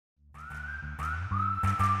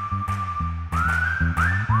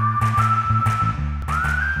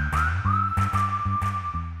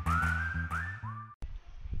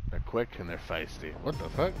quick and they're feisty. What the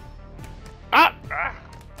fuck? Ah! Ah!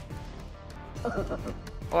 Hold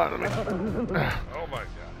on, let me... Oh my god.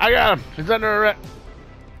 I got him! He's under arrest.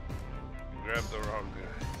 Grab the wrong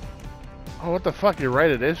guy. Oh, what the fuck? You're right,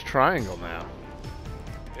 it is triangle now.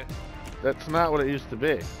 Yeah. That's not what it used to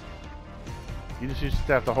be. You just used to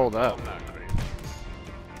have to hold up. I'm not crazy.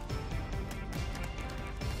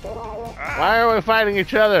 Why are we fighting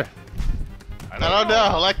each other? I don't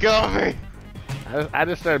know. Let go of me. I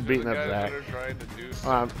just started beating up Guys Zach. that are trying to do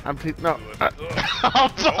I'm no. Ugh.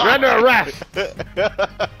 You're under arrest!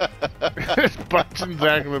 Just punching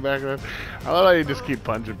Zach in the back of the head. I love how you just keep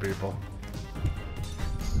punching people.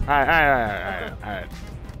 Alright.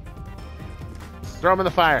 Throw him in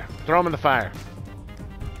the fire. Throw him in the fire.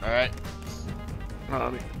 Alright.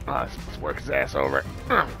 Let's work his ass over.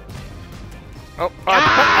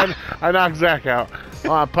 I knocked Zach out.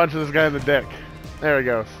 Oh, I'm punching this guy in the dick. There he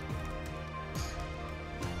goes.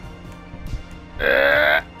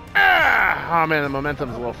 Oh man, the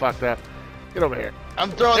momentum's a little fucked up. Get over here.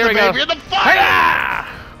 I'm throwing There the we go. baby in the fire! Hi-ya!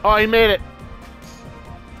 Oh, he made it.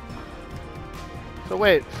 So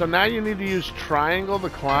wait, so now you need to use triangle to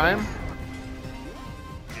climb?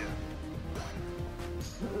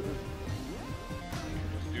 Just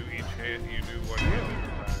do each hand, you do one hand at a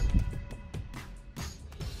time.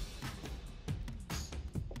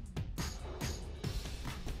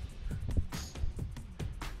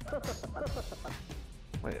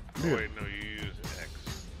 Wait, Oh, wait, no, you use X.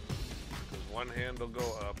 Because one hand will go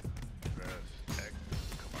up, press X.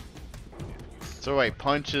 Come on. So wait,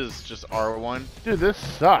 punch is just R1? dude, this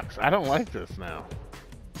sucks. I don't like this now.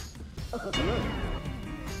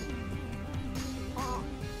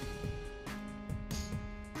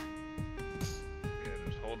 Yeah,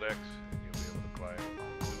 just hold X and you'll be able to climb.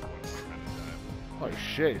 Do one hand at a time. Holy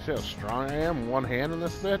shit, you see how strong I am? One hand in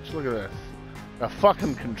this bitch? Look at this. The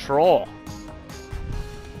fucking control.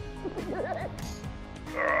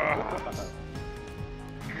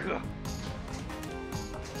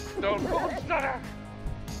 Don't move, stutter!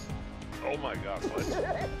 Oh my god, what?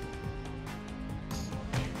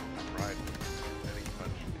 Right. And he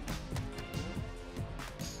punched me.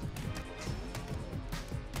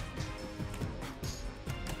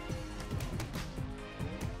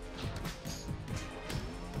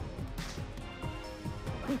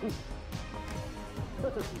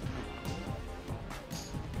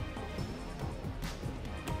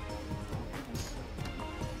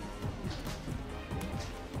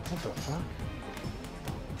 What the fuck?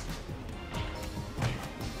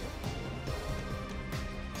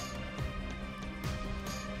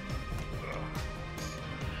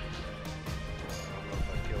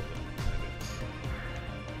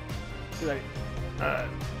 Dude,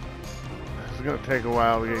 this is gonna take a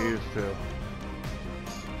while to get used to.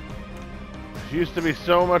 This used to be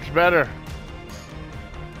so much better.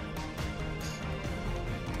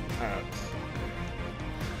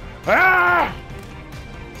 Ah!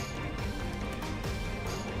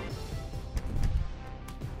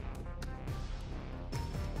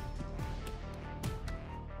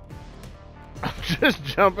 I'm just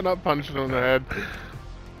jumping up, punching him in the head.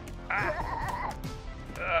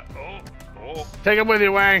 Oh. Take him with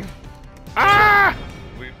you, Wang. Ah!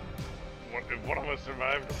 If one of us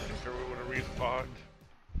survived, I'm pretty sure we would have respawned.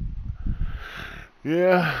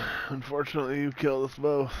 Yeah, unfortunately, you killed us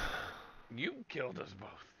both. You killed us both.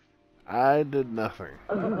 I did nothing.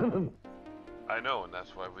 I know, and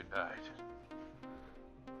that's why we died.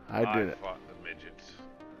 I did it. I fought the midgets.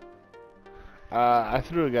 I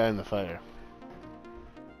threw a guy in the fire.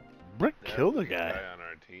 Brick Yeah, killed a there's guy. on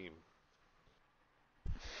our team.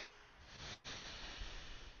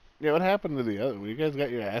 Yeah, what happened to the other? You guys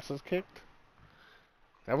got your asses kicked?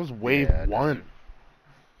 That was wave Yeah, one.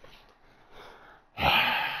 You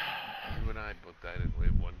and I both died in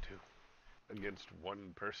wave 1 too. Against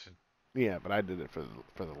one person. Yeah, but I did it for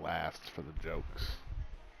the last, for the jokes.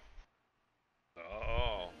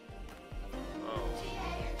 Oh.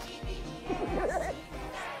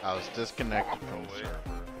 I was disconnected from the Wait. server.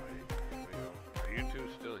 Are you two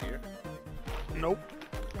still here? Nope.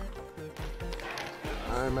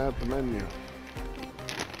 I'm at the menu.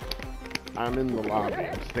 I'm in the lobby.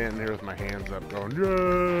 I'm standing here with my hands up going, yay!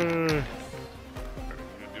 Are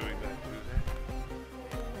you doing that, Tuesday?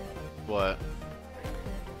 What? Are you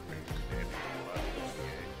standing in the lobby of the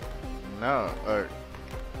game? No,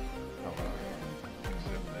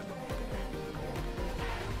 Except that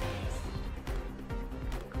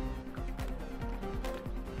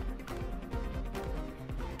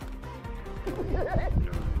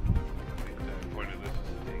the point of this is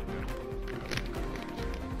to take them.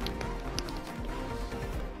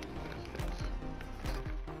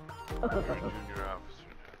 Junior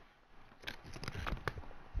officer now.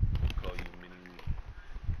 Call you Mini.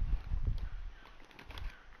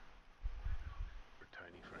 Or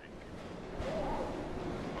Tiny Frank.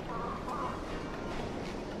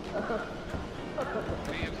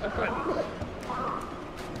 Leave the buttons.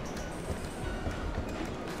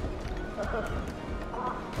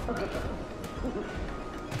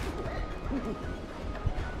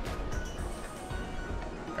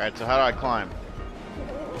 Alright, so how do I climb?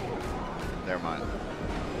 Never mind.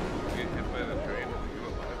 Get hit by the train. You go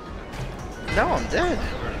last. No, I'm dead.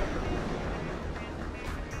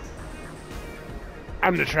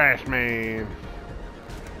 I'm the trash man. You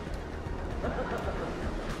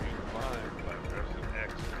climb by pressing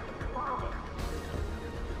X.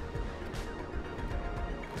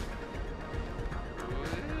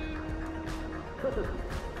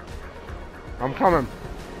 I'm coming.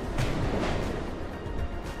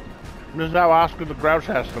 This is how Oscar the Grouch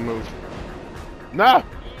has to move. No!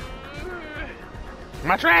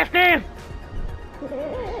 My trash can!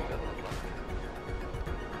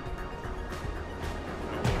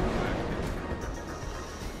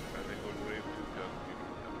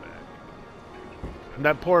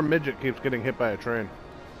 That poor midget keeps getting hit by a train.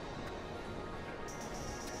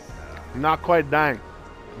 Not quite dying.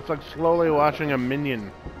 It's like slowly watching a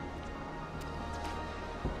minion.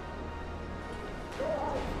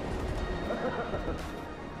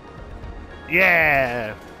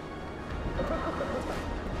 Yeah!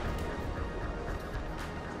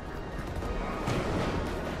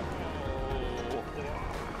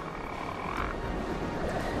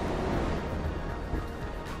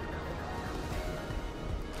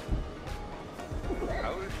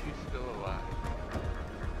 How is she still alive?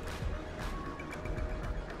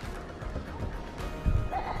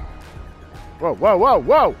 Whoa, whoa, whoa,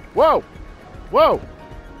 whoa, whoa! Whoa!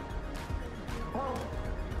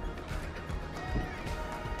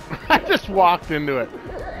 I just walked into it.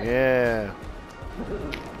 Yeah.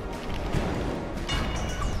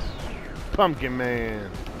 Pumpkin Man.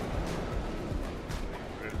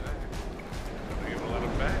 Where's that? Are you gonna let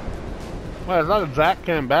him back? Well, it's not Zach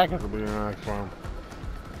came back at the beginning of the next one.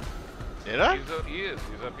 Did I? He is.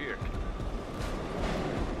 He's up here.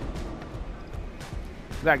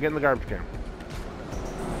 Zach, get in the garbage can.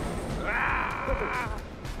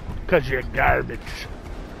 Cause you're garbage.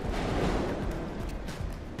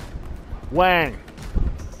 Wang.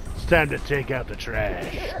 It's time to take out the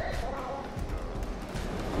trash.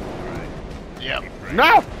 Yep.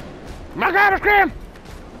 No! My garbage can!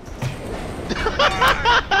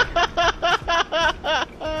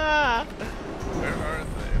 Where are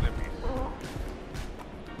the enemies?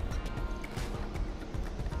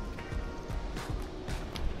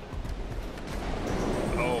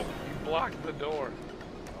 Oh, he blocked the door.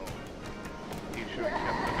 Oh, he should have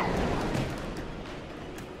kept the door.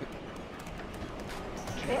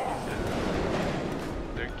 Jesus.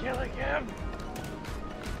 They're killing him.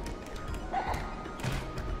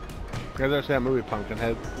 You guys ever see that movie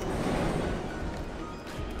Pumpkinhead?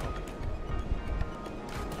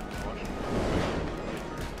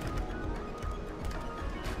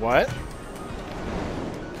 What?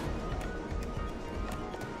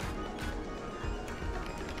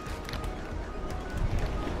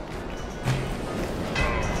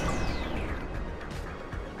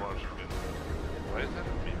 Why is that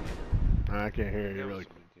a minion? I can't hear you. That was a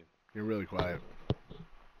minion. You're really quiet.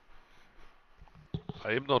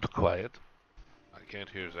 I am not quiet. I can't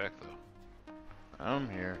hear Zach though. I'm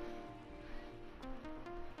here.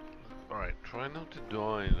 Alright, try not to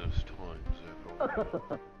die this time, Zach.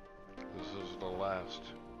 This is the last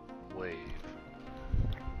wave.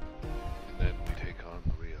 And then we take on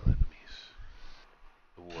the real enemies.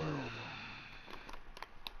 The world.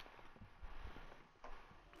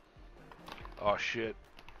 Oh shit.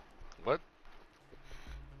 What?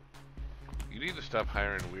 You need to stop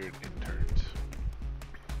hiring weird interns.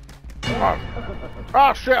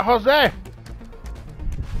 Oh shit, Jose!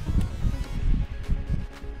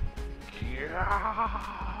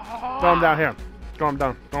 Throw him down here. Throw him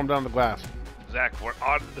down. Throw him down the glass. Zach, we're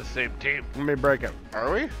on the same team. Let me break it.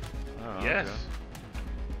 Are we? Oh, Yes. okay.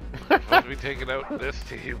 We're supposed to be taking out this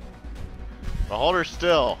team. Well, hold her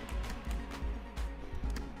still.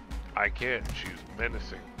 I can't. She's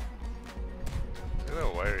menacing. Look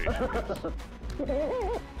how wiry she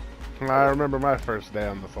is. I remember my first day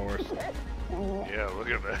on the force. Yeah, look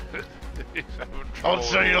at that. He's having trouble I'll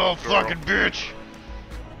say you with little the girl. fucking bitch.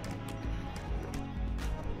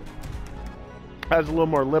 I was a little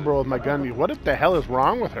more liberal with my gun use. What the hell is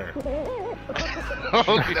wrong with her?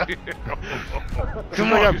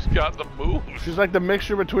 Come on. She's got the moves. She's like the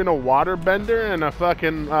mixture between a water bender and a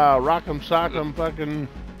fucking rock'em sock'em fucking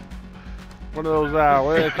one of those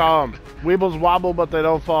what do they call them? Weebles wobble, but they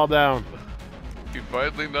don't fall down. You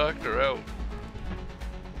finally knocked her out.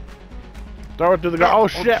 Throw it to the guy. Oh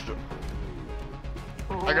shit!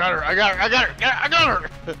 I got her. I got her. I got her. Yeah, I got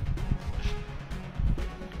her.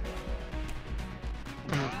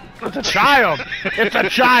 It's a child. It's a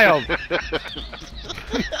child.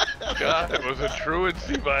 God, it was a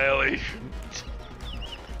truancy violation.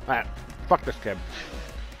 Alright, fuck this kid.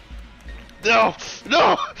 No,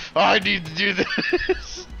 no. I need to do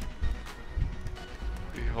this.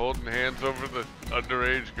 You holding hands over the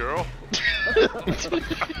underage girl?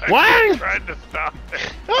 Wang! I tried to stop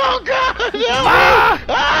it. Oh God! No. Ah!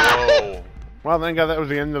 Whoa. Well, thank God that was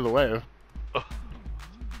the end of the wave.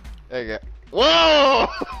 There you go. Whoa!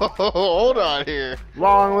 Hold on here.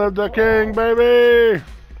 Long live the king, baby!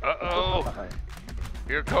 Uh-oh.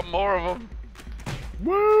 Here come more of them.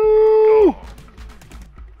 Woo!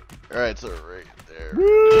 Alright, so right there.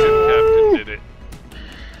 Woo! Captain did it.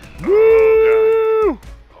 Woo!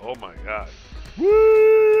 Oh my God.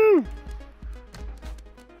 Woo!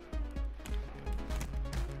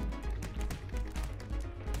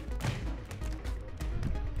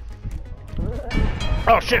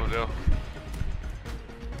 Oh shit! Oh no.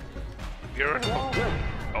 Get rid of him.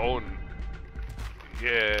 Oh.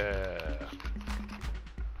 Yeah.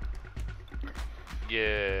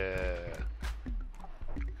 Yeah.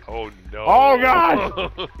 Oh no. Oh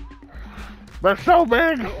God! They're so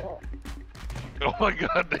big! Oh my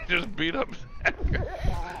God, they just beat up Zach.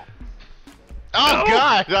 Oh No.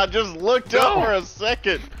 God! I just looked up No. for a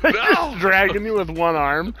second. They're No. just dragging you with one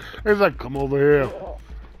arm. He's like, come over here.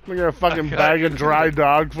 Look at a fucking God. bag of dry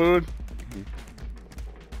dog food.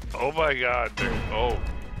 Oh my God. Oh.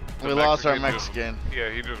 The We lost our Mexican Mexican. Yeah,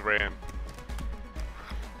 he just ran.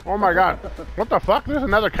 Oh my God. What the fuck? There's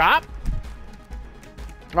another cop?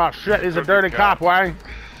 Oh shit, he's a Crooked dirty cop. cop, Wang.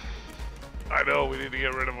 I know, we need to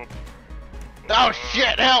get rid of him. Oh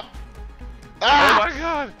shit! Help! Oh Ah! my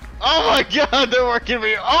God. Oh my God! They're working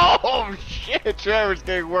me. Oh shit! Trevor's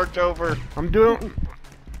getting worked over. I'm doing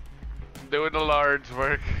Doing the large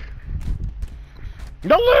work.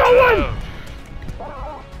 the little one!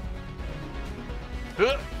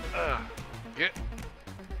 Get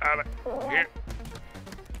out of here.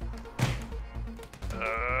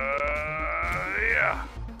 Yeah.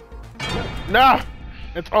 No!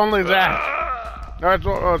 It's only that. No, it's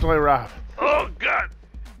only Rob. Oh God.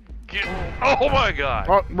 Get. Oh my God.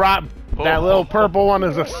 Oh, Rob, that Oh. little purple one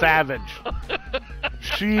is a savage.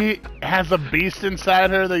 She has a beast inside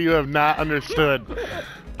her that you have not understood.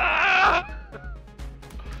 Ah!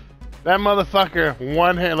 That motherfucker,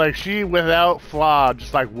 one hand, like she without flaw,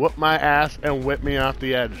 just like whooped my ass and whipped me off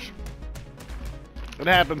the edge. It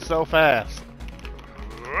happened so fast.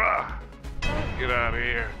 Get out of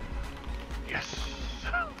here. Yes.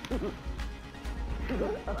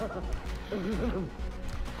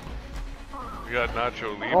 We got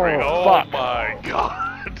Nacho Libre. Oh, Oh, fuck. my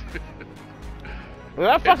God. Was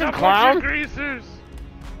that It's fucking a bunch clown? of greasers.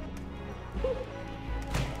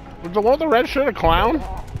 Was the one with the red shirt a clown?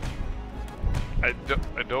 I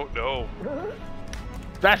don't know.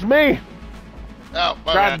 That's me! Oh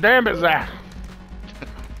my God God! damn it, Zach.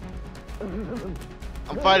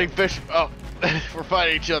 I'm fighting fish. Oh, we're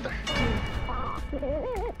fighting each other.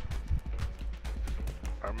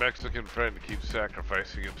 Our Mexican friend keeps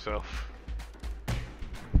sacrificing himself.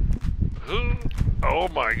 Oh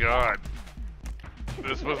my God.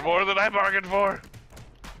 This was more than I bargained for.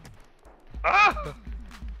 Ah!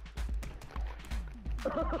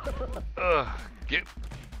 Get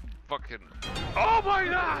fucking. Oh my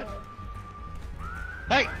God!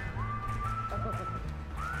 Hey!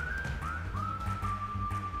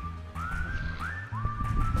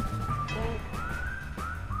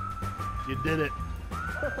 You did it.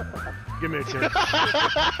 Give me a kiss.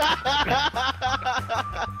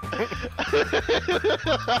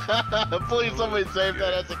 Please, somebody save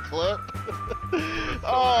that as a clip.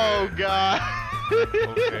 Oh God!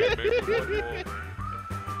 Okay, maybe one more.